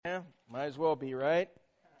Might as well be, right?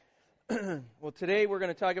 Well, today we're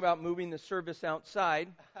going to talk about moving the service outside.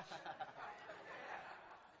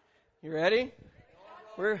 You ready?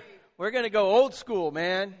 We're going to go old school,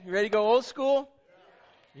 man. You ready to go old school?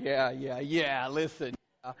 Yeah. Listen.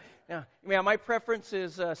 Yeah, my preference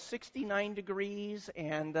is 69 degrees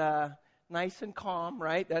and nice and calm,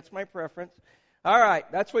 right? That's my preference. All right,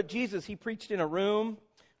 that's what Jesus, he preached in a room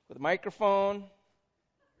with a microphone.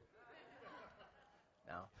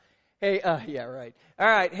 No. Hey, yeah, right. All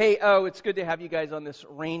right, hey, it's good to have you guys on this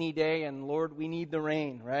rainy day, and Lord, we need the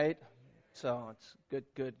rain, right? So it's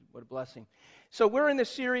good. What a blessing. So we're in this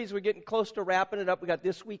series. We're getting close to wrapping it up. We got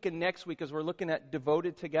this week and next week as we're looking at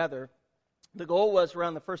Devoted Together. The goal was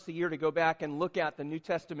around the first of the year to go back and look at the New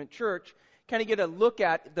Testament church, kind of get a look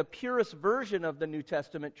at the purest version of the New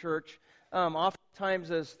Testament church. Oftentimes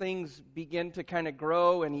as things begin to kind of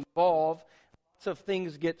grow and evolve, lots of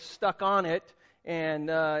things get stuck on it. And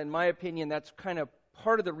in my opinion, that's kind of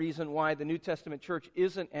part of the reason why the New Testament church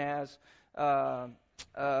isn't as,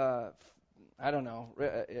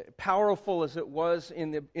 powerful as it was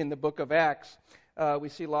in the book of Acts. We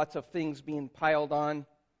see lots of things being piled on,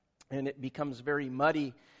 and it becomes very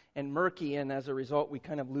muddy and murky, and as a result, we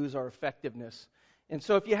kind of lose our effectiveness. And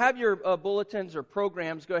so if you have your bulletins or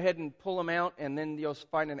programs, go ahead and pull them out, and then you'll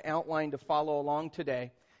find an outline to follow along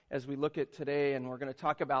today as we look at today, and we're going to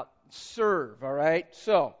talk about serve, all right?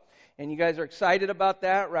 So, and you guys are excited about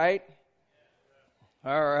that, right?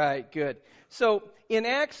 All right, good. So in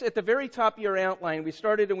Acts, at the very top of your outline, we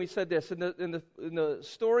started and we said this, in the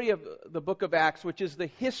story of the book of Acts, which is the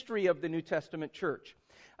history of the New Testament church.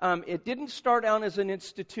 It didn't start out as an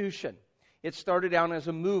institution. It started out as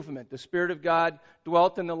a movement. The Spirit of God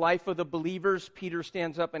dwelt in the life of the believers. Peter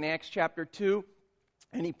stands up in Acts chapter 2,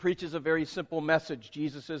 and he preaches a very simple message.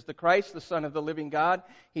 Jesus is the Christ, the Son of the living God.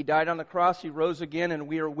 He died on the cross, he rose again, and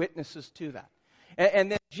we are witnesses to that.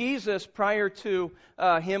 And then Jesus, prior to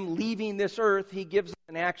him leaving this earth, he gives,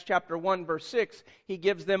 in Acts chapter 1, verse 6, he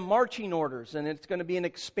gives them marching orders, and it's going to be an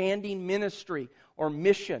expanding ministry or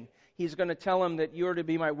mission. He's going to tell them that you are to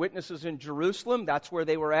be my witnesses in Jerusalem. That's where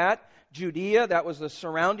they were at. Judea, that was the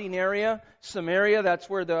surrounding area. Samaria, that's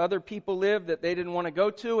where the other people lived that they didn't want to go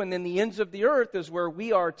to. And then the ends of the earth is where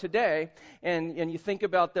we are today. And you think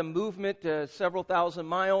about the movement, several thousand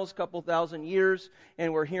miles, couple thousand years,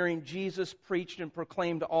 and we're hearing Jesus preached and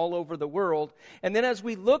proclaimed all over the world. And then as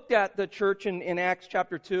we looked at the church in Acts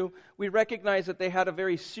chapter 2, we recognized that they had a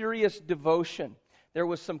very serious devotion. There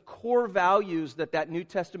was some core values that New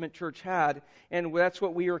Testament church had, and that's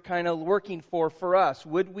what we were kind of working for us.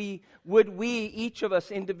 Would we, each of us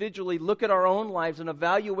individually, look at our own lives and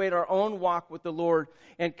evaluate our own walk with the Lord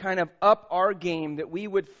and kind of up our game, that we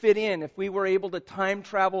would fit in? If we were able to time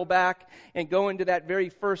travel back and go into that very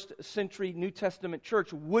first century New Testament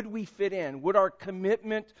church, would we fit in? Would our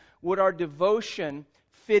commitment, would our devotion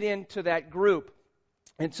fit into that group?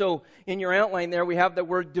 And so in your outline there, we have the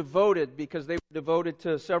word devoted, because they were devoted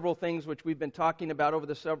to several things which we've been talking about over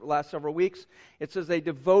the last several weeks. It says they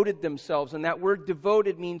devoted themselves, and that word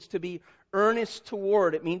devoted means to be earnest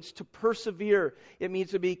toward. It means to persevere. It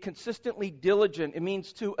means to be consistently diligent. It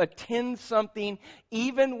means to attend something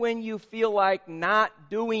even when you feel like not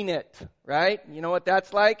doing it, right? You know what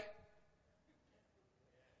that's like?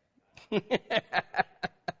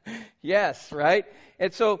 Yes, right?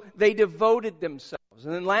 And so they devoted themselves.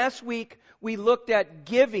 And then last week we looked at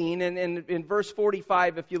giving, and in verse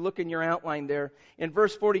 45, if you look in your outline there, in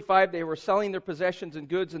verse 45 they were selling their possessions and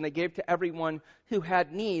goods, and they gave to everyone who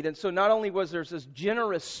had need. And so not only was there this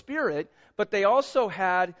generous spirit, but they also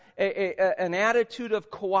had an attitude of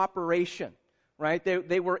cooperation, right?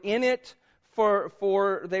 They were in it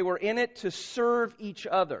they were in it to serve each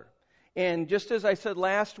other. And just as I said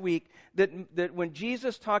last week, that when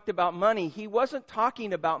Jesus talked about money, he wasn't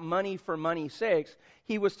talking about money for money's sakes.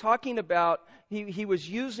 He was talking about, he was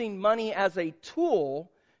using money as a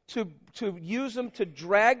tool to use them to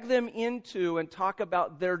drag them into and talk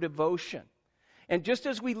about their devotion. And just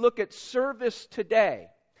as we look at service today,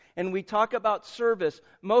 and we talk about service,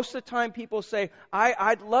 most of the time people say,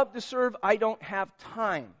 I'd love to serve, I don't have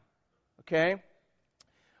time. Okay?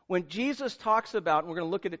 When Jesus talks about, and we're going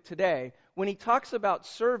to look at it today, when he talks about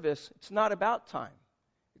service, it's not about time.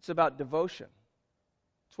 It's about devotion.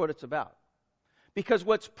 That's what it's about. Because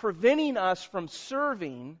what's preventing us from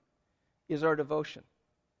serving is our devotion.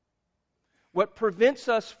 What prevents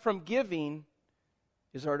us from giving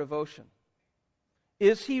is our devotion.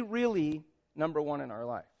 Is he really number one in our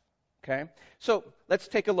life? Okay? So, let's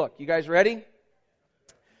take a look. You guys ready?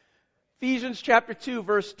 Ephesians chapter 2,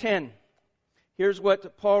 verse 10. Here's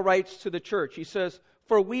what Paul writes to the church. He says,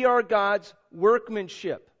 "For we are God's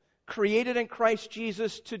workmanship, created in Christ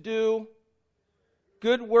Jesus to do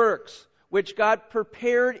good works, which God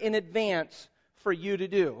prepared in advance for you to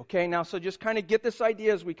do. Okay, now so just kind of get this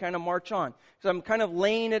idea as we kind of march on. So I'm kind of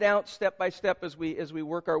laying it out step by step as we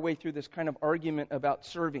work our way through this kind of argument about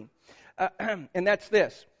serving. And that's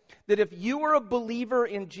this, that if you are a believer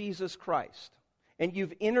in Jesus Christ, and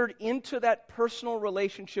you've entered into that personal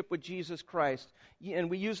relationship with Jesus Christ, and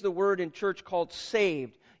we use the word in church called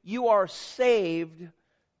saved, you are saved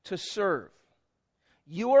to serve.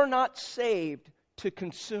 You are not saved to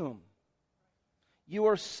consume. You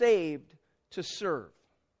are saved to serve.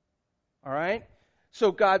 All right?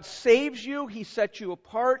 So God saves you, He sets you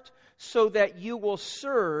apart so that you will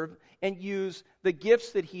serve and use the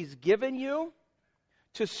gifts that He's given you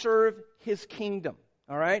to serve His kingdom.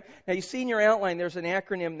 All right? Now you see in your outline there's an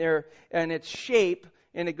acronym there, and it's SHAPE,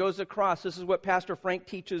 and it goes across. This is what Pastor Frank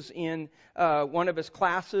teaches in one of his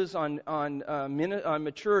classes on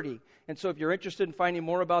maturity. And so if you're interested in finding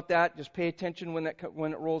more about that, just pay attention when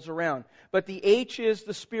it rolls around. But the H is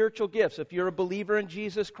the spiritual gifts. If you're a believer in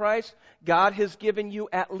Jesus Christ, God has given you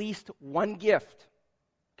at least one gift.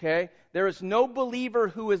 Okay? There is no believer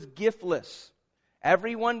who is giftless.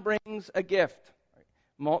 Everyone brings a gift.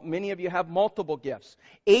 Many of you have multiple gifts.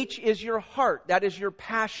 H is your heart. That is your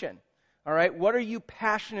passion. All right? What are you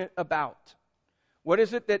passionate about? What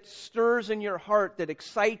is it that stirs in your heart, that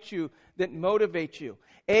excites you, that motivates you?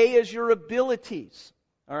 A is your abilities.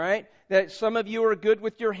 All right? That some of you are good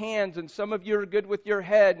with your hands, and some of you are good with your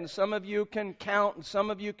head, and some of you can count, and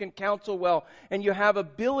some of you can counsel well, and you have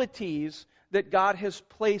abilities that God has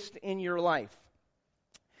placed in your life.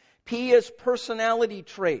 P is personality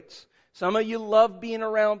traits. Some of you love being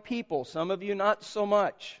around people. Some of you not so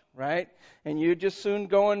much, right? And you just soon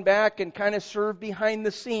going back and kind of serve behind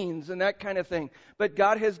the scenes and that kind of thing. But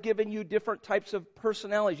God has given you different types of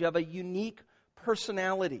personalities. You have a unique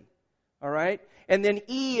personality, all right? And then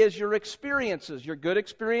E is your experiences, your good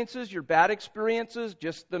experiences, your bad experiences,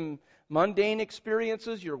 just the mundane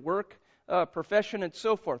experiences, your work, profession, and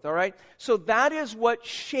so forth, all right? So that is what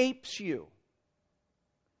shapes you.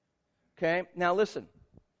 Okay? Now listen.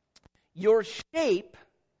 Your shape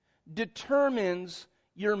determines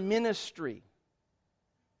your ministry.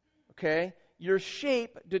 Okay? Your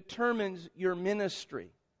shape determines your ministry.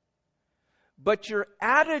 But your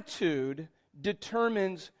attitude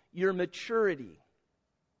determines your maturity.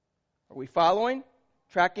 Are we following?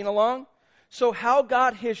 Tracking along? So how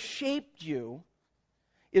God has shaped you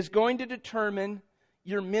is going to determine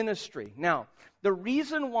your ministry. Now, the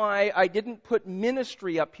reason why I didn't put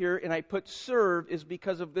ministry up here and I put serve is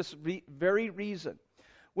because of this very reason.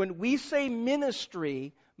 When we say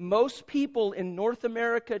ministry, most people in North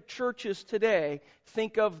America churches today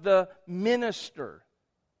think of the minister.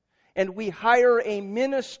 And we hire a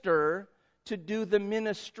minister to do the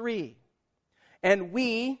ministry. And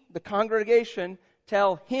we, the congregation,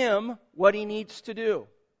 tell him what he needs to do.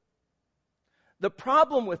 The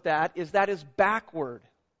problem with that is backward.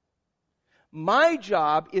 My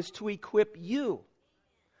job is to equip you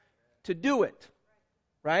to do it,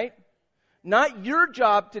 right? Not your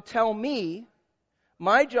job to tell me.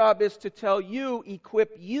 My job is to tell you,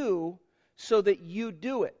 equip you, so that you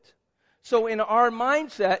do it. So in our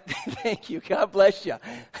mindset, thank you, God bless you.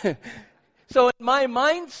 So in my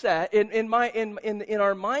mindset, in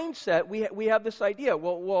our mindset, we have this idea.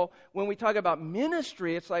 Well, when we talk about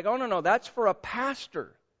ministry, it's like, oh no, that's for a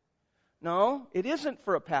pastor. No, it isn't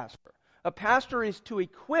for a pastor. A pastor is to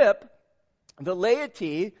equip the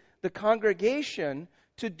laity, the congregation,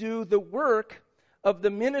 to do the work of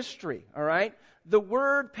the ministry. All right? The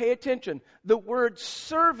word, pay attention, the word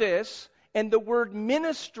service and the word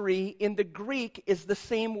ministry in the Greek is the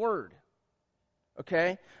same word.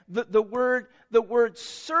 Okay? The word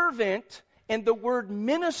servant and the word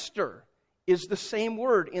minister is the same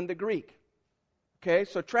word in the Greek. Okay?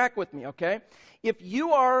 So track with me, okay? If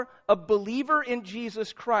you are a believer in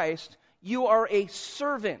Jesus Christ, you are a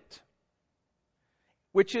servant,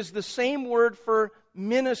 which is the same word for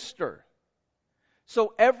minister.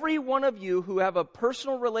 So every one of you who have a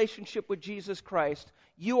personal relationship with Jesus Christ,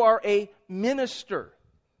 you are a minister.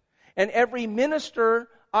 And every minister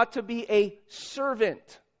ought to be a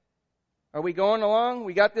servant. Are we going along?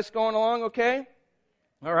 We got this going along, okay?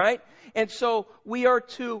 All right? And so we are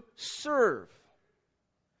to serve,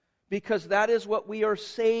 because that is what we are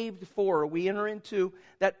saved for. We enter into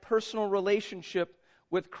that personal relationship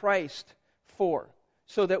with Christ for,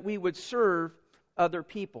 so that we would serve other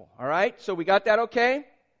people. All right? So we got that okay?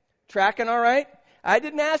 Tracking all right? I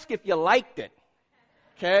didn't ask if you liked it.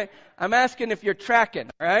 Okay? I'm asking if you're tracking,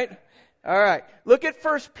 all right? All right. Look at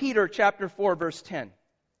 1 Peter chapter 4, verse 10.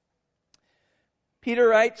 Peter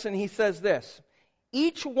writes, and he says this,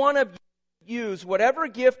 each one of you use whatever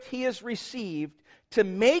gift he has received to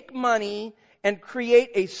make money and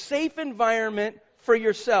create a safe environment for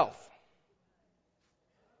yourself.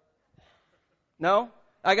 No?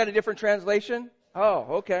 I got a different translation?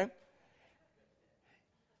 Oh, okay.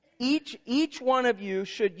 Each one of you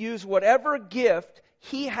should use whatever gift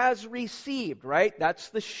he has received, right? That's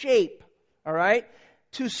the shape, all right?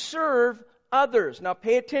 To serve others. Now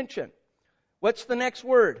pay attention. What's the next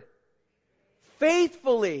word?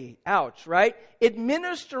 Faithfully. Ouch, right?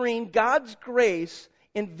 Administering God's grace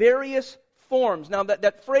in various forms. Now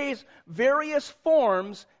that phrase, various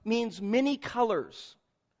forms, means many colors.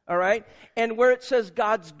 All right? And where it says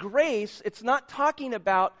God's grace, it's not talking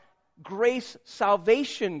about grace,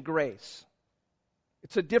 salvation grace.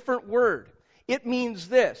 It's a different word. It means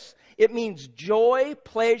this. It means joy,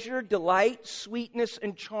 pleasure, delight, sweetness,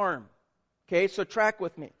 and charm. Okay, so track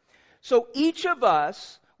with me. So each of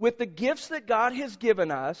us, with the gifts that God has given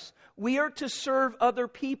us, we are to serve other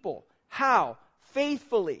people. How?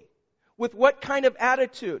 Faithfully. With what kind of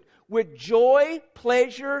attitude? With joy,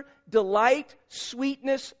 pleasure, delight,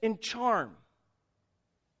 sweetness, and charm.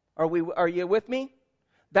 Are you with me?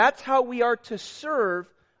 That's how we are to serve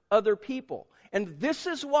other people. And this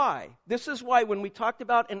is why when we talked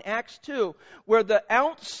about in Acts 2, where the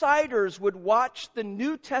outsiders would watch the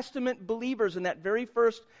New Testament believers in that very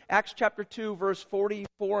first Acts chapter 2, verse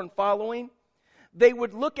 44 and following, they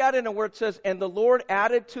would look at it and where it says, and the Lord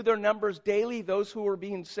added to their numbers daily those who were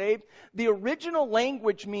being saved. The original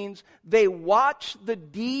language means they watched the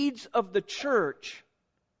deeds of the church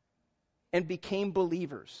and became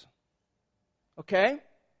believers. Okay?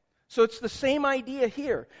 So it's the same idea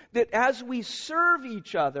here, that as we serve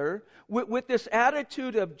each other with this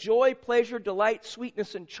attitude of joy, pleasure, delight,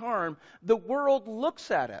 sweetness, and charm, the world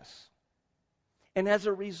looks at us. And as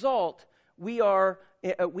a result, we are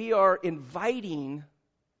inviting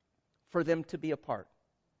for them to be a part.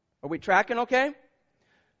 Are we tracking okay?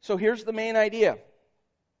 So here's the main idea.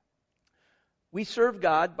 We serve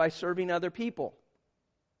God by serving other people.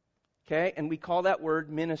 Okay? And we call that word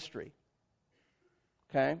ministry.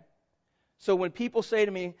 Okay? So when people say to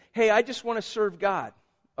me, hey, I just want to serve God.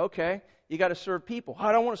 Okay, you got to serve people.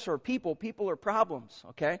 I don't want to serve people. People are problems.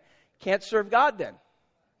 Okay? Can't serve God then.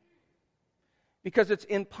 Because it's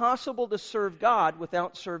impossible to serve God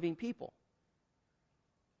without serving people.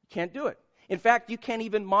 You can't do it. In fact, you can't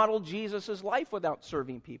even model Jesus' life without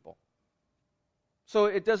serving people. So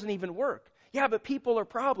it doesn't even work. Yeah, but people are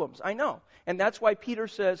problems. I know. And that's why Peter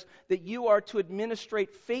says that you are to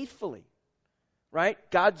administrate faithfully. Right?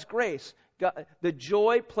 God's grace. God, the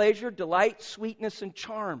joy, pleasure, delight, sweetness, and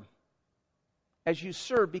charm. As you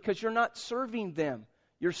serve, because you're not serving them.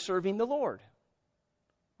 You're serving the Lord.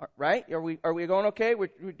 Right? Are we going okay? We're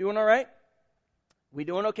doing all right? We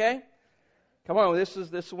doing okay? Come on, this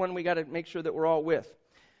is one we got to make sure that we're all with.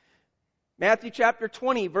 Matthew chapter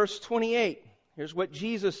 20, verse 28. Here's what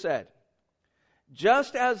Jesus said.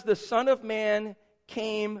 Just as the Son of Man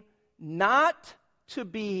came not to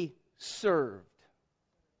be served.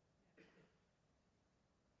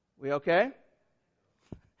 We okay?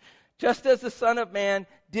 Just as the Son of Man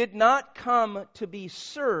did not come to be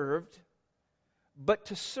served, but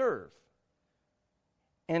to serve.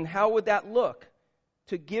 And how would that look?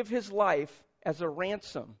 To give his life as a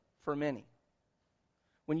ransom for many.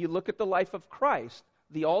 When you look at the life of Christ,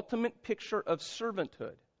 the ultimate picture of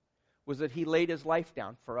servanthood was that he laid his life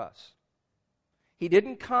down for us. He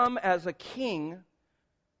didn't come as a king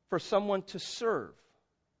for someone to serve.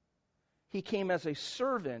 He came as a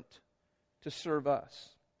servant to serve us.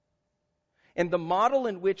 And the model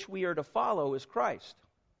in which we are to follow is Christ.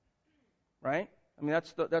 Right? I mean,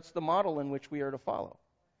 that's the model in which we are to follow.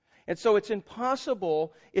 And so it's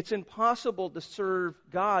impossible to serve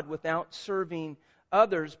God without serving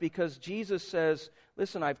others, because Jesus says,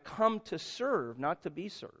 listen, I've come to serve, not to be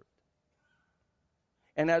served.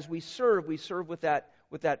 And as we serve with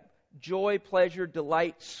that joy, pleasure,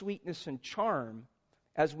 delight, sweetness, and charm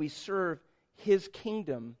as we serve his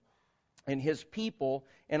kingdom and his people,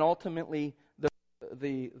 and ultimately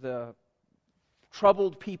the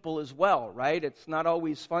troubled people as well, right? It's not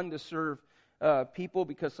always fun to serve people,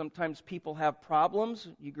 because sometimes people have problems.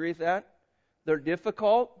 You agree with that? They're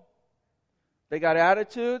difficult. They got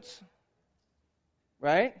attitudes,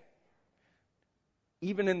 right?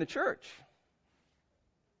 Even in the church.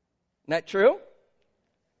 Isn't that true?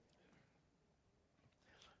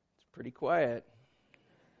 It's pretty quiet.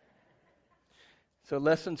 So,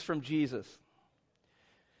 lessons from Jesus.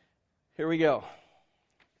 Here we go.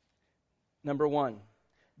 Number 1.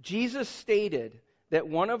 Jesus stated that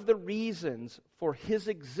one of the reasons for his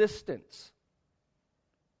existence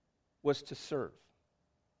was to serve.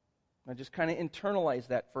 Now just kind of internalize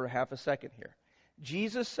that for half a second here.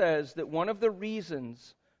 Jesus says that one of the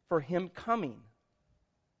reasons for him coming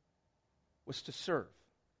was to serve.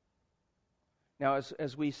 Now,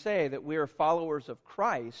 as we say that we are followers of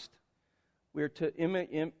Christ, we are to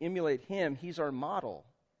emulate him. He's our model.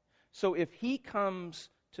 So if he comes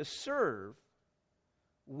to serve,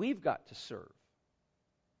 we've got to serve.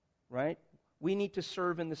 Right? We need to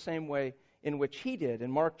serve in the same way in which he did. In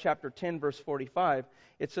Mark chapter 10, verse 45,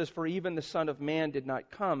 it says, "For even the Son of Man did not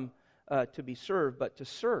come to be served, but to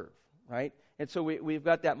serve." Right? And so we've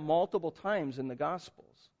got that multiple times in the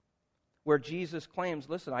Gospels where Jesus claims,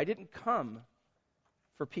 listen, I didn't come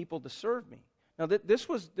for people to serve me. Now, this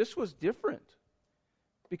was different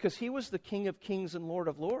because he was the King of Kings and Lord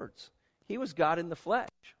of Lords. He was God in the flesh.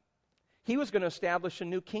 He was going to establish a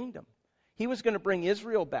new kingdom. He was going to bring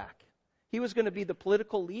Israel back. He was going to be the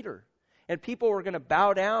political leader. And people were going to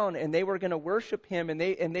bow down and they were going to worship him and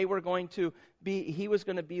they were going to be, he was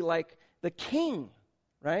going to be like the king,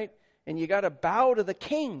 right? And you got to bow to the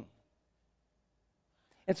king.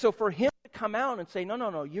 And so for him to come out and say,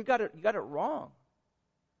 no, you got it wrong.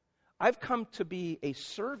 I've come to be a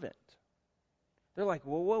servant. They're like,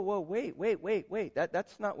 whoa, wait.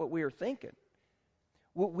 That's not what we were thinking.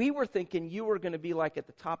 What we were thinking, you were going to be like at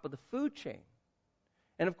the top of the food chain.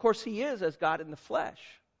 And of course he is as God in the flesh.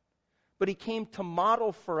 But he came to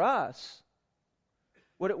model for us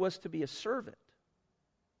what it was to be a servant.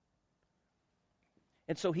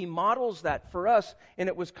 And so he models that for us, and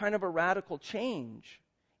it was kind of a radical change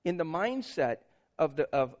in the mindset of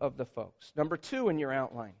the folks. Number 2 in your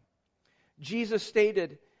outline. Jesus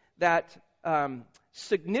stated that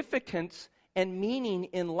significance and meaning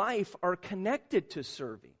in life are connected to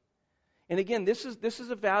serving. And again, this is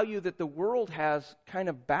a value that the world has kind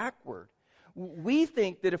of backward. We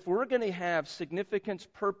think that if we're going to have significance,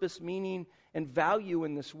 purpose, meaning, and value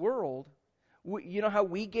in this world, you know how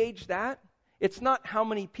we gauge that? It's not how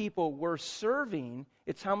many people we're serving,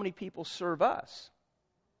 it's how many people serve us.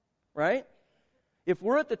 Right? If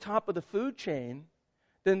we're at the top of the food chain,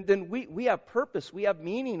 then we have purpose, we have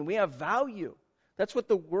meaning, we have value. That's what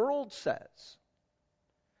the world says.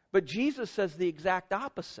 But Jesus says the exact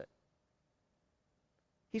opposite.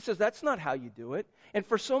 He says that's not how you do it. And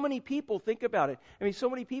for so many people, think about it. I mean, so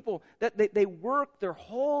many people that they work their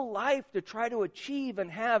whole life to try to achieve and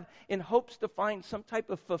have in hopes to find some type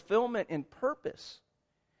of fulfillment and purpose.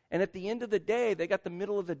 And at the end of the day, they got the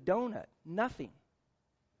middle of the donut, nothing.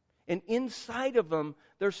 And inside of them,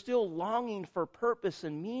 they're still longing for purpose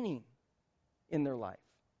and meaning in their life.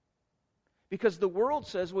 Because the world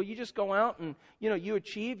says, well, you just go out and, you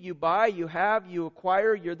achieve, you buy, you have, you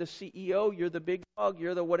acquire, you're the CEO, you're the big dog,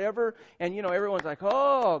 you're the whatever. And, everyone's like,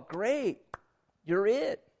 oh, great, you're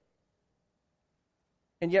it.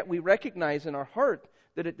 And yet we recognize in our heart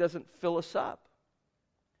that it doesn't fill us up.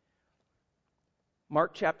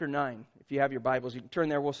 Mark chapter 9, if you have your Bibles, you can turn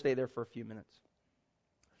there, we'll stay there for a few minutes.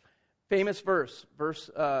 Famous verse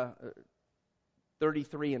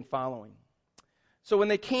 33 and following. So when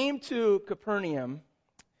they came to Capernaum,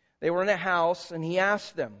 they were in a house, and he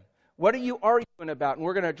asked them, what are you arguing about? And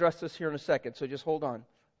we're going to address this here in a second, so just hold on.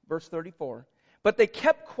 Verse 34. But they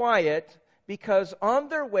kept quiet because on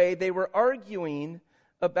their way they were arguing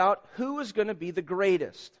about who was going to be the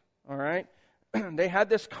greatest. All right? They had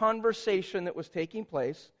this conversation that was taking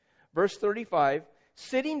place. Verse 35.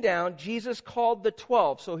 Sitting down, Jesus called the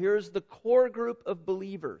 12. So here's the core group of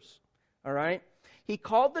believers. All right? He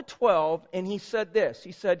called the 12 and he said this.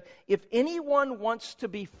 He said, if anyone wants to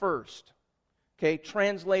be first, okay,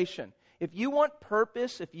 translation. If you want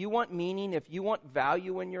purpose, if you want meaning, if you want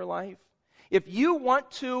value in your life, if you want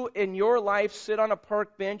to, in your life, sit on a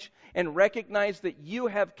park bench and recognize that you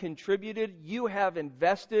have contributed, you have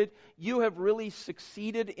invested, you have really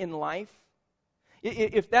succeeded in life,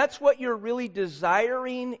 if that's what you're really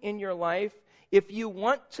desiring in your life, if you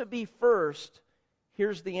want to be first,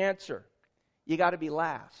 here's the answer. You got to be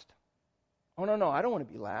last. Oh, no, I don't want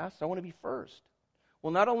to be last. I want to be first.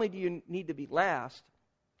 Well, not only do you need to be last,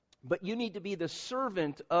 but you need to be the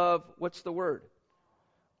servant of, what's the word?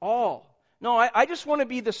 All. No, I just want to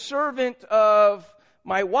be the servant of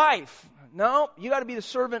my wife. No, you got to be the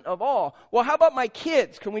servant of all. Well, how about my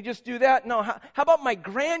kids? Can we just do that? No, how about my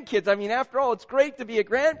grandkids? I mean, after all, it's great to be a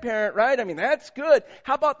grandparent, right? I mean, that's good.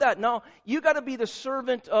 How about that? No, you got to be the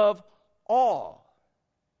servant of all.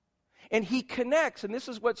 And he connects, and this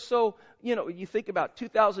is what's so, you think about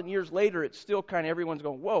 2,000 years later, it's still kind of everyone's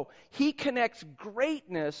going, whoa. He connects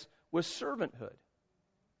greatness with servanthood.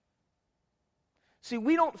 See,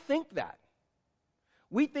 we don't think that.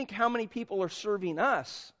 We think how many people are serving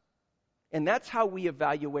us And that's how we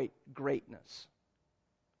evaluate greatness.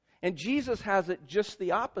 And Jesus has it just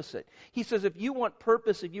the opposite. He says if you want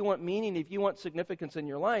purpose, if you want meaning, if you want significance in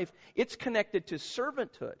your life, it's connected to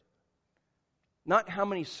servanthood, not how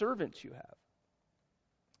many servants you have.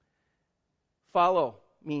 Follow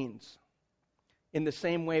means in the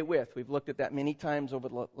same way with. We've looked at that many times over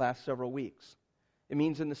the last several weeks. It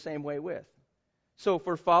means in the same way with. So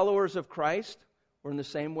for followers of Christ, we're in the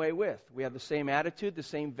same way with. We have the same attitude, the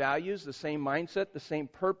same values, the same mindset, the same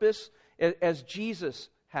purpose as Jesus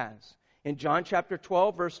has. In John chapter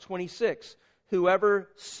 12, verse 26, whoever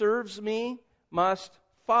serves me must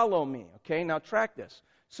follow me. Okay, now track this.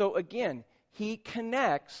 So again, he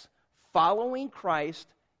connects following Christ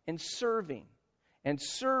and serving and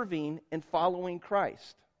following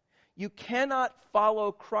Christ. You cannot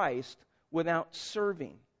follow Christ without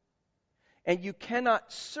serving. And you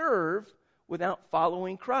cannot serve without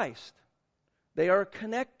following Christ. They are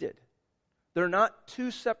connected. They're not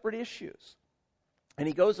two separate issues. And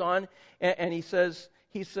he goes on and he says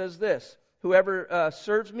this, whoever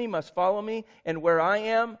serves me must follow me, and where I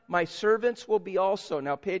am, my servants will be also.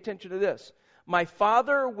 Now pay attention to this. My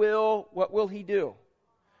Father will, what will he do?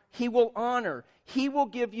 He will honor. He will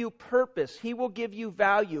give you purpose. He will give you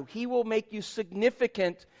value. He will make you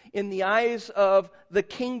significant in the eyes of the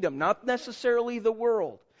kingdom, not necessarily the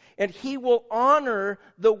world. And he will honor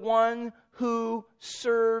the one who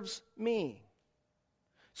serves me.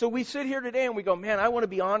 So we sit here today and we go, man, I want to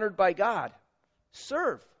be honored by God.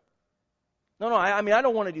 Serve. No, I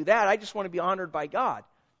don't want to do that. I just want to be honored by God.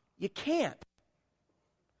 You can't.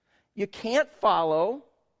 You can't follow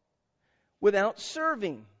without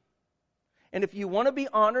serving. And if you want to be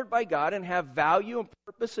honored by God and have value and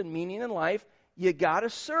purpose and meaning in life, you got to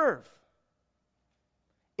serve.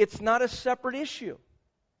 It's not a separate issue.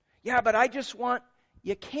 Yeah, but I just want,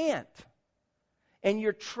 you can't. And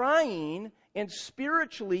you're trying, and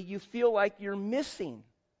spiritually you feel like you're missing.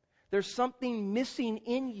 There's something missing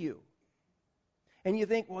in you. And you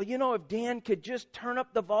think, well, if Dan could just turn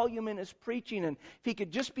up the volume in his preaching, and if he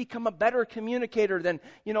could just become a better communicator, then,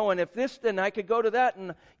 and if this, then I could go to that.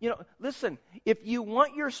 And, listen, if you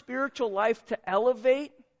want your spiritual life to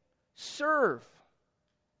elevate, serve.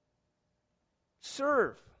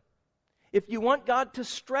 Serve. If you want God to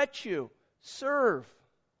stretch you, serve.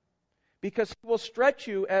 Because He will stretch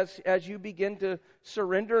you as you begin to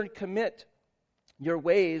surrender and commit your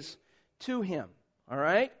ways to Him. All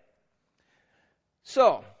right?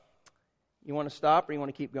 So, you want to stop or you want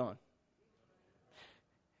to keep going?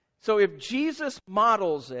 So if Jesus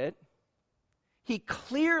models it, He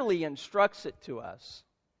clearly instructs it to us.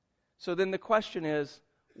 So then the question is,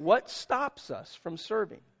 what stops us from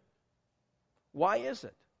serving? Why is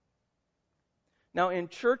it? Now in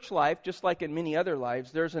church life, just like in many other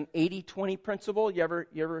lives, there's an 80-20 principle. You ever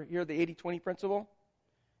hear the 80-20 principle?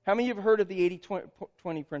 How many of you have heard of the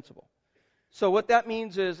 80-20 principle? So what that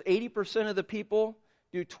means is 80% of the people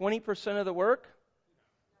do 20% of the work?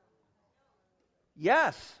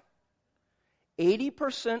 Yes.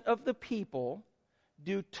 80% of the people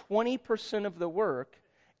do 20% of the work,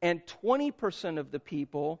 and 20% of the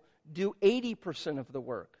people do 80% of the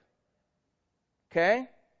work. Okay?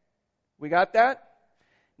 We got that?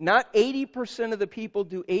 Not 80% of the people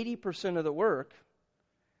do 80% of the work.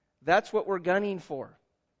 That's what we're gunning for.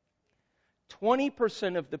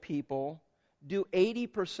 20% of the people do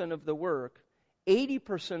 80% of the work.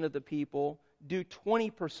 80% of the people do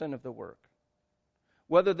 20% of the work.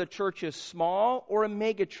 Whether the church is small or a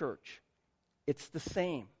mega church, it's the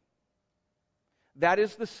same. That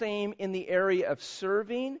is the same in the area of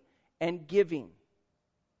serving and giving.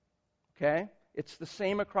 Okay? It's the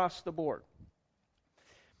same across the board.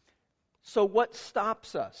 So what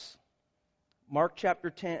stops us? Mark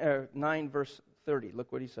chapter 9, verse 30.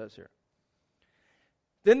 Look what he says here.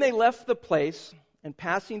 Then they left the place, and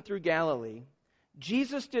passing through Galilee,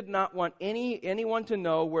 Jesus did not want anyone to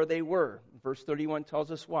know where they were. Verse 31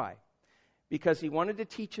 tells us why. Because He wanted to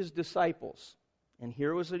teach His disciples. And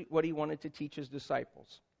here was what He wanted to teach His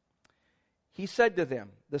disciples. He said to them,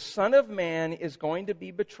 the Son of Man is going to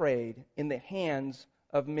be betrayed in the hands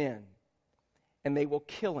of men, and they will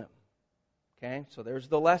kill Him. Okay, so there's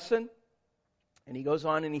the lesson. And He goes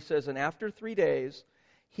on and He says, and after 3 days,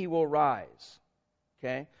 He will rise.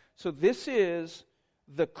 Okay, so this is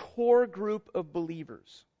the core group of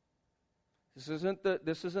believers. This isn't the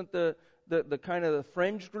kind of the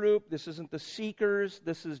fringe group. This isn't the seekers.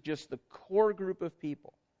 This is just the core group of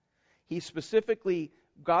people. He specifically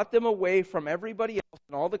got them away from everybody else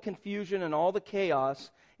and all the confusion and all the chaos,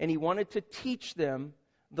 and He wanted to teach them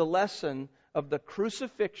the lesson of the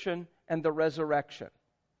crucifixion and the resurrection.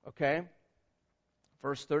 Okay?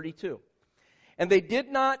 Verse 32. And they did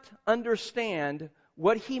not understand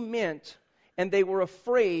what he meant, and they were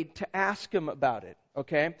afraid to ask him about it.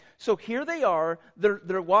 Okay? So here they are.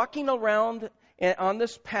 They're walking around on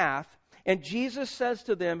this path, and Jesus says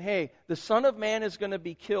to them, hey, the Son of Man is going to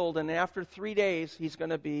be killed, and after 3 days, he's going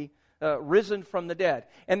to be risen from the dead.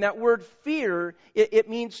 And that word fear, it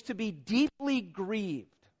means to be deeply grieved,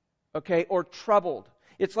 okay, or troubled.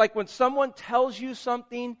 It's like when someone tells you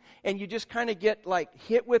something and you just kind of get like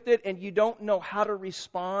hit with it and you don't know how to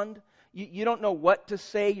respond. You don't know what to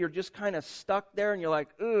say. You're just kind of stuck there and you're like,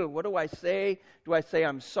 ugh, what do I say? Do I say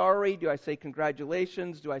I'm sorry? Do I say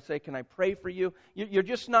congratulations? Do I say can I pray for you? You're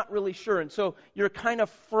just not really sure. And so you're kind of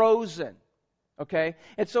frozen. Okay?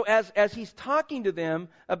 And so as he's talking to them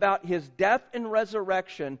about his death and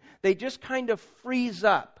resurrection, they just kind of freeze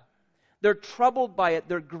up. They're troubled by it.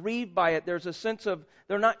 They're grieved by it. There's a sense of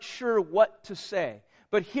they're not sure what to say.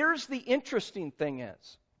 But here's the interesting thing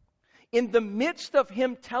is, in the midst of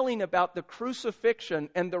him telling about the crucifixion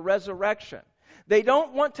and the resurrection, they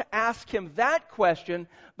don't want to ask him that question,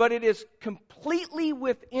 but it is completely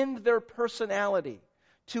within their personality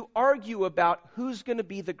to argue about who's going to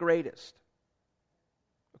be the greatest.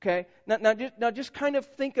 Okay? Now just kind of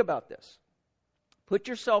think about this. Put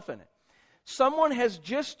yourself in it. Someone has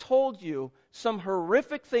just told you some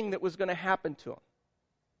horrific thing that was going to happen to them.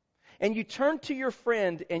 And you turn to your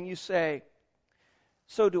friend and you say,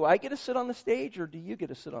 so do I get to sit on the stage or do you get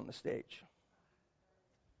to sit on the stage?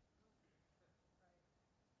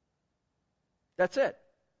 That's it.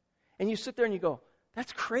 And you sit there and you go,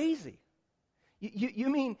 that's crazy. You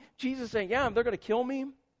mean Jesus saying, yeah, they're going to kill me.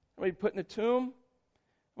 I'm going to be put in the tomb.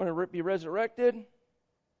 I'm going to be resurrected.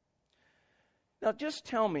 Now, just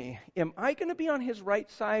tell me, am I going to be on his right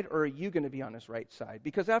side or are you going to be on his right side?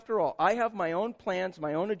 Because after all, I have my own plans,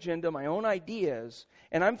 my own agenda, my own ideas,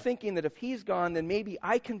 and I'm thinking that if he's gone, then maybe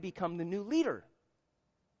I can become the new leader.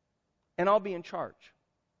 And I'll be in charge.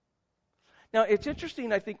 Now, it's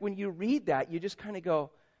interesting, I think, when you read that, you just kind of go,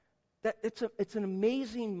 that it's an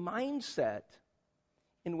amazing mindset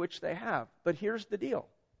in which they have. But here's the deal.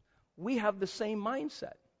 We have the same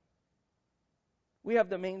mindset. We have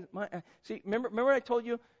the main... See, remember I told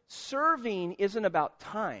you, serving isn't about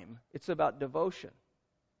time. It's about devotion.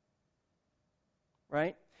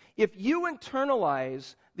 Right? If you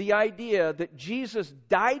internalize the idea that Jesus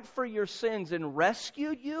died for your sins and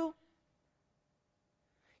rescued you,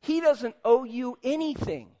 he doesn't owe you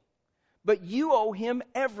anything, but you owe him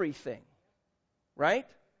everything. Right?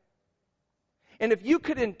 And if you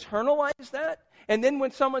could internalize that, and then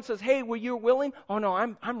when someone says, hey, were you willing? Oh, no,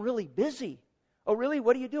 I'm really busy. Oh, really?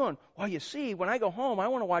 What are you doing? Well, you see, when I go home, I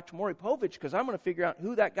want to watch Maury Povich because I'm going to figure out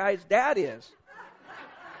who that guy's dad is.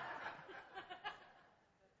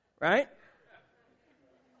 Right?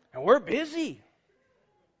 And we're busy.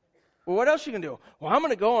 Well, what else are you going to do? Well, I'm going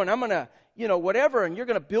to go and I'm going to, whatever, and you're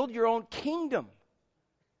going to build your own kingdom.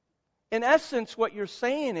 In essence, what you're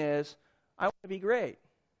saying is, I want to be great.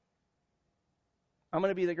 I'm going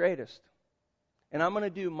to be the greatest. And I'm going to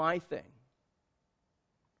do my thing.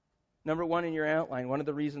 Number one in your outline, one of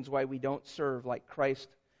the reasons why we don't serve like Christ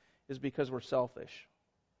is because we're selfish.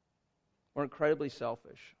 We're incredibly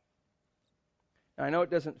selfish. Now, I know it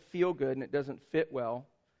doesn't feel good and it doesn't fit well,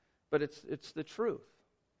 but it's the truth.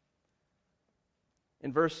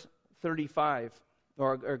 In verse 35,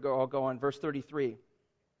 or I'll go on, verse 33.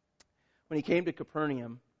 When he came to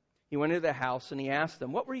Capernaum, he went into the house and he asked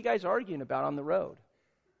them, what were you guys arguing about on the road?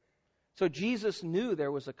 So Jesus knew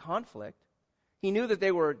there was a conflict. He knew that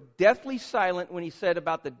they were deathly silent when he said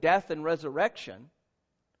about the death and resurrection.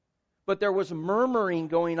 But there was murmuring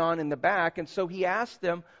going on in the back. And so he asked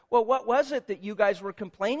them, well, what was it that you guys were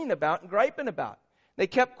complaining about and griping about? They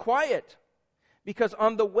kept quiet because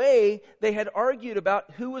on the way they had argued about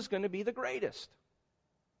who was going to be the greatest.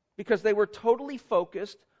 Because they were totally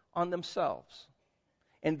focused on themselves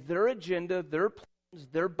and their agenda, their plans,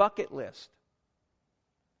 their bucket list.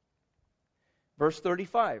 Verse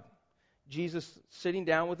 35. Jesus, sitting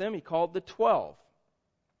down with them, he called the 12.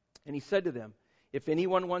 And he said to them, if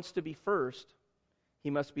anyone wants to be first, he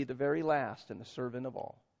must be the very last and the servant of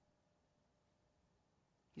all.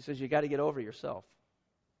 He says, you got to get over yourself.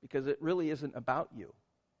 Because it really isn't about you.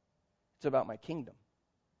 It's about my kingdom.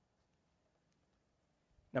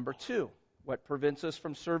 Number two, what prevents us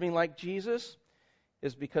from serving like Jesus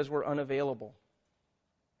is because we're unavailable.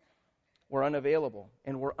 We're unavailable.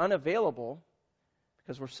 And we're unavailable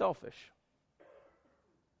because we're selfish.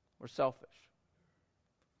 We're selfish.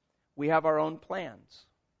 We have our own plans.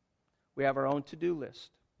 We have our own to-do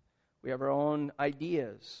list. We have our own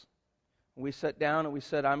ideas. We sat down and we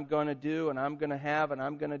said, I'm going to do, and I'm going to have, and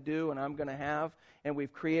I'm going to do, and I'm going to have. And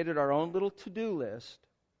we've created our own little to-do list.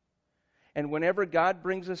 And whenever God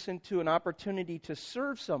brings us into an opportunity to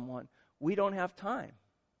serve someone, we don't have time.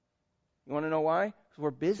 You want to know why? Because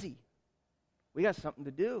we're busy. We got something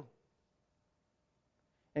to do.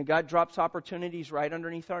 And God drops opportunities right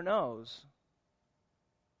underneath our nose.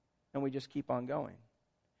 And we just keep on going.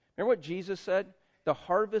 Remember what Jesus said? The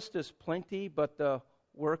harvest is plenty, but the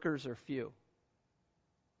workers are few.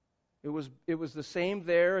 It was the same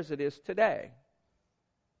there as it is today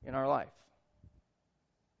in our life.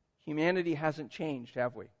 Humanity hasn't changed,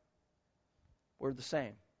 have we? We're the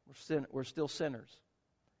same. We're still sinners.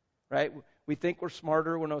 Right? We think we're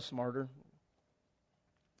smarter. We're no smarter.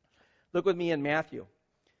 Look with me in Matthew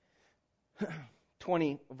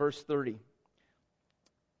 20, verse 30.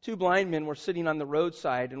 2 blind men were sitting on the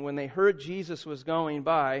roadside, and when they heard Jesus was going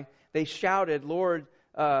by, they shouted, Lord,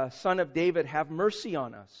 Son of David, have mercy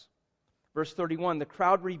on us. Verse 31, the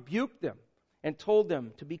crowd rebuked them and told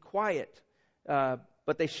them to be quiet.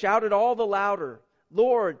 But they shouted all the louder,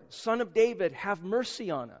 Lord, Son of David, have mercy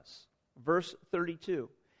on us. Verse 32,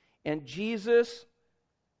 and Jesus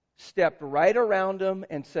stepped right around them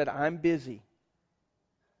and said, I'm busy.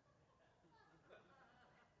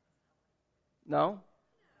 No?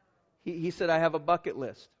 He said, I have a bucket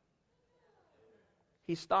list.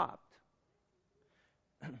 He stopped.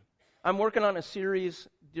 I'm working on a series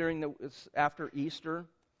after Easter.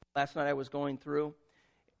 Last night I was going through.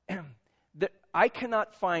 I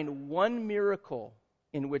cannot find one miracle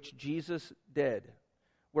in which Jesus did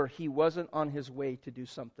where he wasn't on his way to do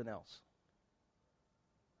something else.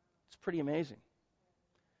 It's pretty amazing.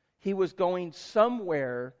 He was going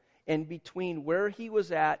somewhere, and between where he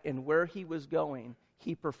was at and where he was going,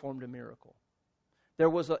 he performed a miracle. There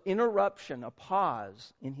was an interruption, a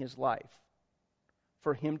pause in his life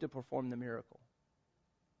for him to perform the miracle.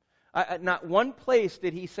 Not one place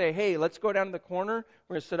did he say, hey, let's go down to the corner,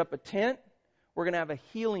 we're going to set up a tent, we're going to have a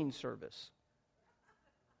healing service.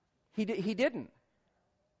 He didn't.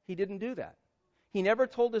 He didn't do that. He never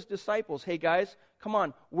told his disciples, hey guys, come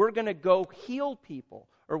on, we're going to go heal people,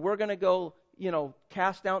 or we're going to go,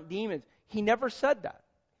 cast out demons. He never said that.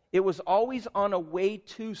 It was always on a way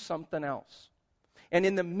to something else. And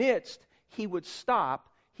in the midst, he would stop,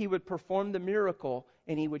 he would perform the miracle,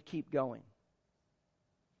 and he would keep going.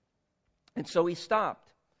 And so he stopped,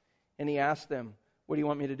 and he asked them, what do you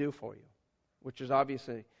want me to do for you? Which is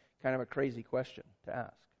obviously kind of a crazy question to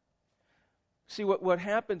ask. See, what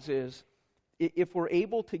happens is, if we're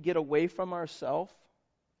able to get away from ourselves,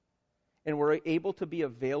 and we're able to be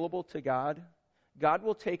available to God, God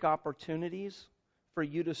will take opportunities for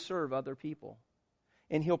you to serve other people.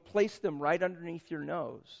 And he'll place them right underneath your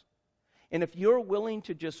nose. And if you're willing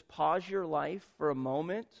to just pause your life for a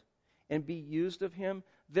moment and be used of him,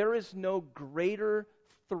 there is no greater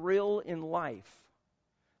thrill in life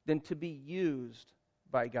than to be used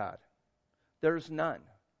by God. There's none.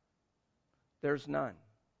 There's none.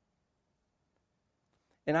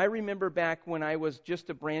 And I remember back when I was just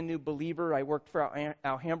a brand new believer, I worked for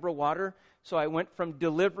Alhambra Water, so I went from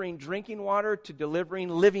delivering drinking water to delivering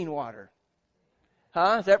living water.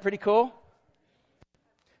 Huh? Is that pretty cool?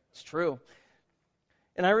 It's true.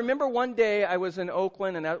 And I remember one day I was in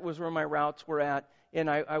Oakland, and that was where my routes were at, and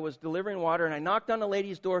I was delivering water, and I knocked on a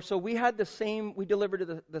lady's door. So we delivered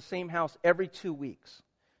to the same house every 2 weeks.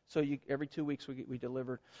 So every 2 weeks we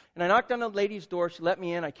delivered. And I knocked on a lady's door. She let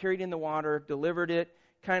me in. I carried in the water, delivered it,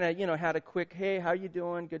 kind of, had a quick, hey, how you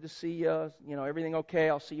doing? Good to see you. Everything okay?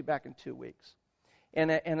 I'll see you back in 2 weeks.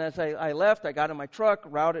 And as I left, I got in my truck,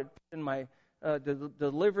 routed in my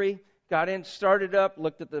delivery, got in, started up,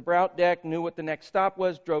 looked at the route deck, knew what the next stop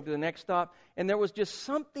was, drove to the next stop, and there was just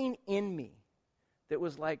something in me that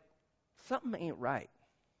was like, something ain't right.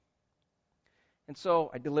 And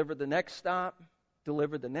so I delivered the next stop,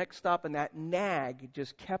 and that nag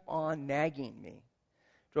just kept on nagging me.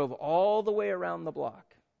 Drove all the way around the block,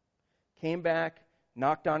 came back,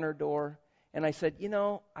 knocked on her door, and I said,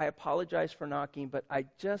 I apologize for knocking, but I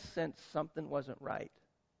just sensed something wasn't right.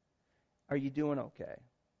 Are you doing okay?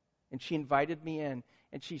 And she invited me in,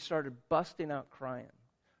 and she started busting out crying.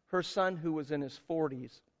 Her son, who was in his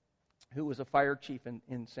 40s, who was a fire chief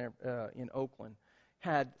in Oakland,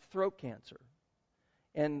 had throat cancer.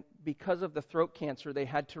 And because of the throat cancer, they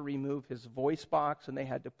had to remove his voice box, and they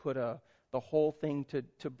had to put the whole thing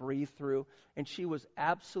to breathe through. And she was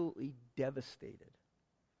absolutely devastated.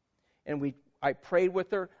 And I prayed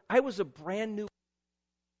with her. I was a brand new.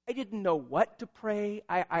 I didn't know what to pray.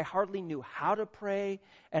 I hardly knew how to pray.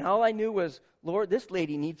 And all I knew was, Lord, this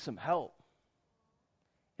lady needs some help.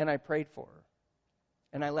 And I prayed for her.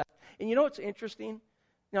 And I left. And you know what's interesting?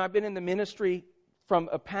 Now, I've been in the ministry from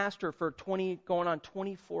a pastor for going on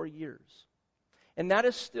 24 years. And that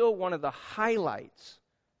is still one of the highlights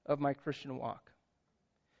of my Christian walk.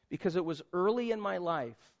 Because it was early in my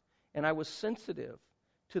life, and I was sensitive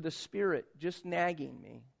to the Spirit just nagging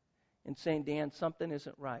me and saying, Dan, something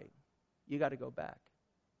isn't right. You got to go back.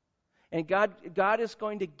 And God is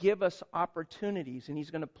going to give us opportunities, and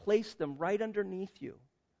He's going to place them right underneath you.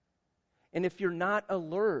 And if you're not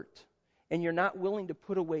alert, and you're not willing to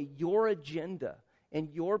put away your agenda and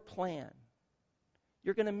your plan,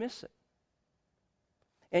 you're going to miss it.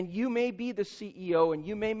 And you may be the CEO, and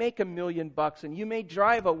you may make $1 million, and you may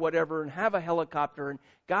drive a whatever and have a helicopter, and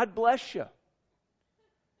God bless you.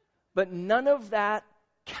 But none of that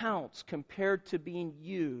counts compared to being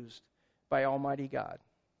used by Almighty God.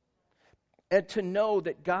 And to know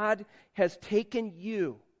that God has taken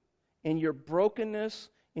you in your brokenness,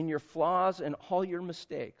 in your flaws, and all your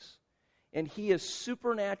mistakes, and He has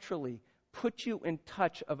supernaturally put you in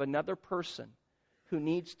touch of another person who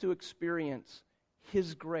needs to experience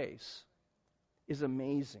His grace is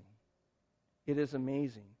amazing. It is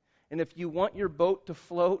amazing. And if you want your boat to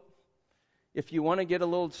float, if you want to get a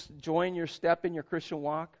little joy in your step in your Christian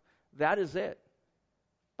walk, that is it,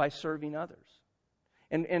 by serving others.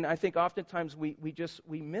 And I think oftentimes we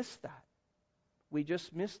miss that. We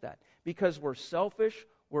just miss that because we're selfish,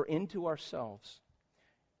 we're into ourselves.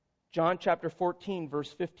 John chapter 14,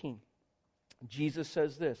 verse 15. Jesus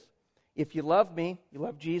says this, if you love me, you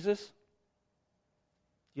love Jesus?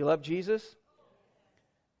 You love Jesus?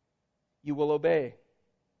 You will obey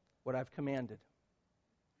what I've commanded.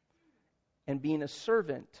 And being a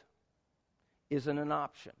servant isn't an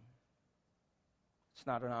option. It's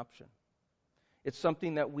not an option. It's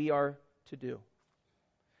something that we are to do.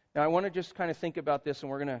 Now, I want to just kind of think about this, and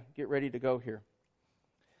we're going to get ready to go here.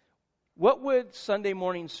 What would Sunday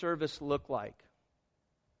morning service look like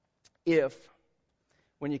if,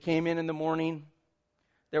 when you came in the morning,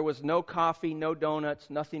 there was no coffee, no donuts,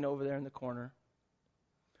 nothing over there in the corner?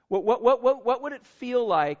 What would it feel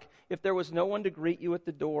like if there was no one to greet you at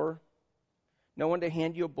the door, no one to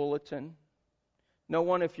hand you a bulletin, no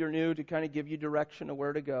one, if you're new, to kind of give you direction of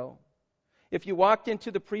where to go? If you walked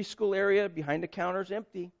into the preschool area, behind the counters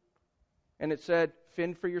empty, and it said,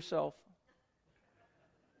 fend for yourself.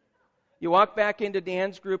 You walk back into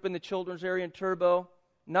Dan's group in the children's area in Turbo,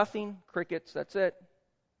 nothing, crickets, that's it.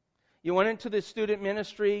 You went into the student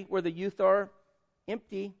ministry where the youth are,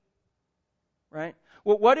 empty, right?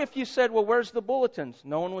 Well, what if you said, well, where's the bulletins?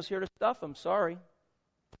 No one was here to stuff them, sorry.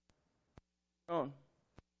 And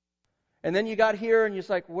then you got here and you're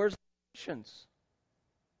like, where's the missions?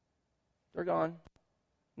 They're gone.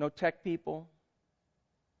 No tech people.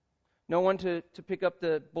 No one to pick up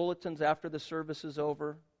the bulletins after the service is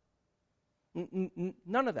over.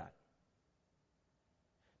 None of that.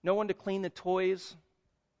 No one to clean the toys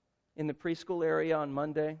in the preschool area on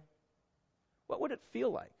Monday. What would it feel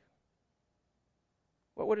like?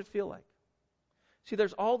 What would it feel like? See,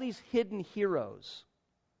 there's all these hidden heroes.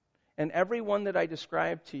 And every one that I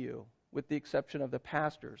described to you, with the exception of the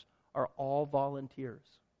pastors, are all volunteers.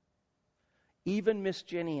 Even Miss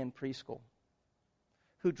Jenny in preschool,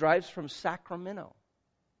 who drives from Sacramento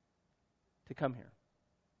to come here.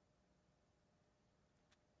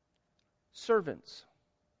 Servants,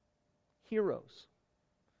 heroes,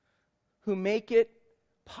 who make it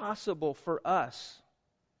possible for us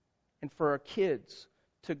and for our kids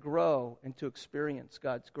to grow and to experience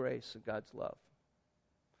God's grace and God's love.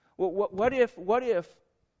 Well, what if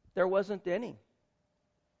there wasn't any?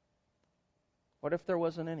 What if there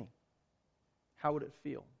wasn't any? How would it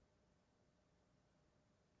feel?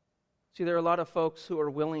 See, there are a lot of folks who are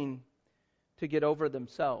willing to get over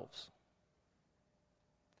themselves.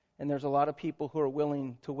 And there's a lot of people who are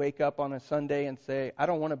willing to wake up on a Sunday and say, I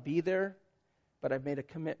don't want to be there, but I've made a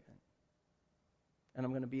commitment. And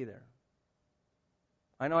I'm going to be there.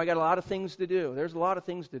 I know I got a lot of things to do. There's a lot of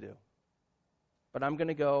things to do. But I'm going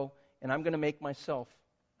to go, and I'm going to make myself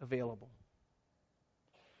available.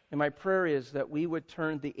 And my prayer is that we would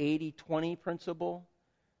turn the 80-20 principle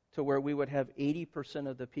to where we would have 80%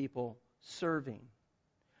 of the people serving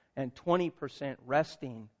and 20%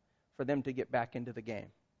 resting for them to get back into the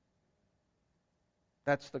game.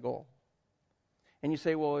 That's the goal. And you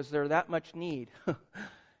say, well, is there that much need?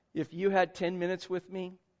 If you had 10 minutes with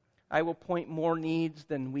me, I will point more needs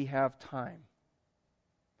than we have time.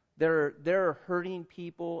 There are hurting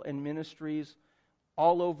people and ministries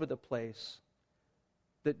all over the place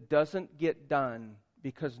that doesn't get done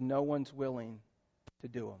because no one's willing to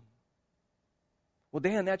do them. Well,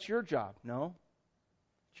 Dan, that's your job. No,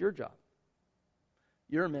 it's your job.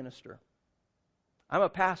 You're a minister. I'm a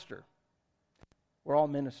pastor. We're all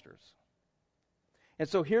ministers. And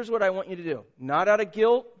so here's what I want you to do. Not out of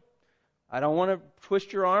guilt. I don't want to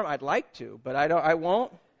twist your arm. I'd like to, but I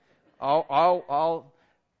won't. I'll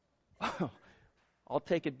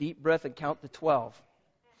take a deep breath and count to 12.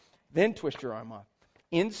 Then twist your arm off.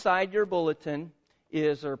 Inside your bulletin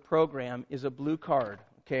is a blue card.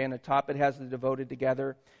 Okay, and at the top it has the devoted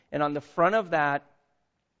together. And on the front of that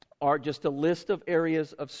are just a list of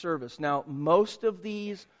areas of service. Now, most of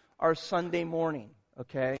these are Sunday morning.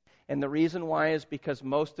 Okay, and the reason why is because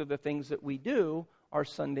most of the things that we do are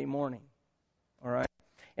Sunday morning. All right,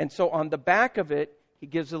 and so on the back of it, he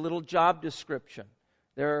gives a little job description.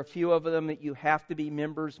 There are a few of them that you have to be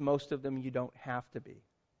members. Most of them you don't have to be.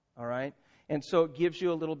 All right, and so it gives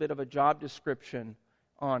you a little bit of a job description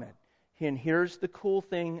on it. And here's the cool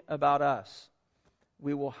thing about us.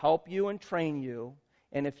 We will help you and train you,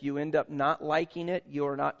 and if you end up not liking it, you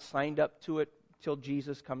are not signed up to it till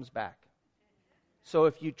Jesus comes back. So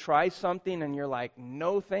if you try something and you're like,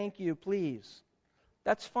 no thank you, please,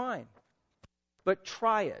 that's fine. But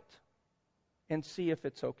try it and see if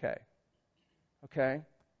it's okay. Okay?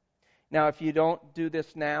 Now, if you don't do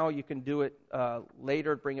this now, you can do it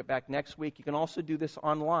later, bring it back next week. You can also do this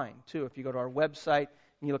online, too. If you go to our website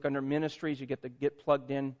and you look under ministries, you get the Get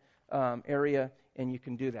Plugged In area, and you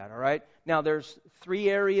can do that, all right? Now, there's 3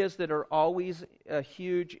 areas that are always a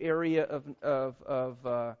huge area of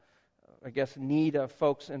need of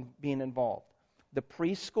folks in being involved. The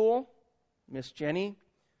preschool, Miss Jenny,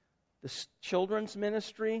 the children's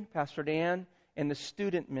ministry, Pastor Dan, and the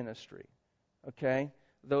student ministry, okay?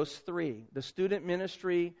 Those 3. The student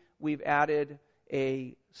ministry, we've added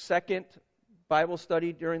a second Bible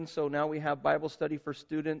study so now we have Bible study for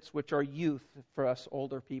students, which are youth for us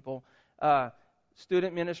older people.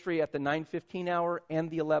 Student ministry at the 9:15 hour and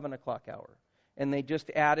the 11 o'clock hour. And they just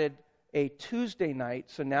added a Tuesday night,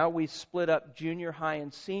 so now we split up junior high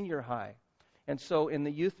and senior high. And so in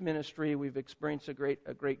the youth ministry, we've experienced a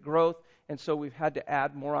great growth, and so we've had to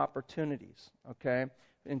add more opportunities, okay?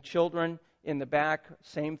 In children, in the back,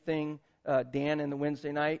 same thing. Dan in the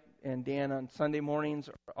Wednesday night and Dan on Sunday mornings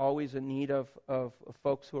are always in need of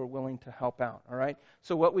folks who are willing to help out, all right?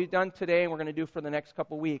 So what we've done today, and we're going to do for the next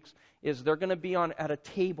couple weeks, is they're going to be at a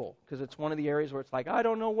table, because it's one of the areas where it's like, I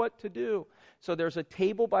don't know what to do. So there's a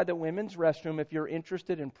table by the women's restroom. If you're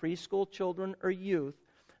interested in preschool children or youth,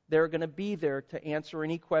 they're going to be there to answer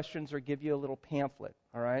any questions or give you a little pamphlet,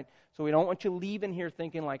 all right? So we don't want you leaving here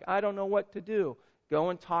thinking like, I don't know what to do. Go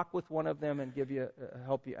and talk with one of them and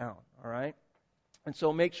help you out, all right? And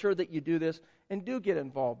so make sure that you do this and do get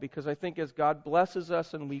involved, because I think as God blesses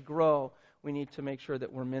us and we grow, we need to make sure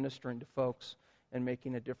that we're ministering to folks and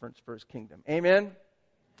making a difference for His kingdom. Amen?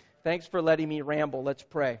 Thanks for letting me ramble. Let's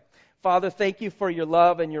pray. Father, thank you for your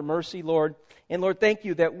love and your mercy, Lord. And Lord, thank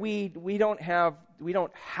you that we don't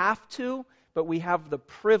have to, but we have the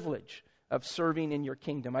privilege of serving in your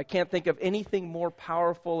kingdom. I can't think of anything more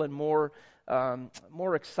powerful and more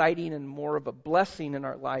exciting and more of a blessing in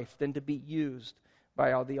our life than to be used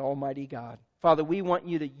by the Almighty God. Father, we want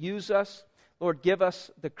you to use us. Lord, give us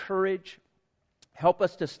the courage. Help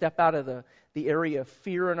us to step out of the area of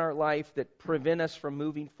fear in our life that prevent us from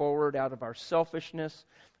moving forward out of our selfishness,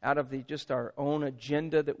 out of just our own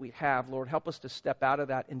agenda that we have. Lord, help us to step out of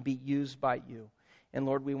that and be used by you. And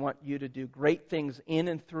Lord, we want you to do great things in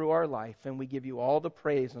and through our life, and we give you all the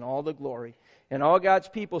praise and all the glory. And all God's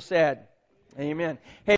people said, amen. Hey.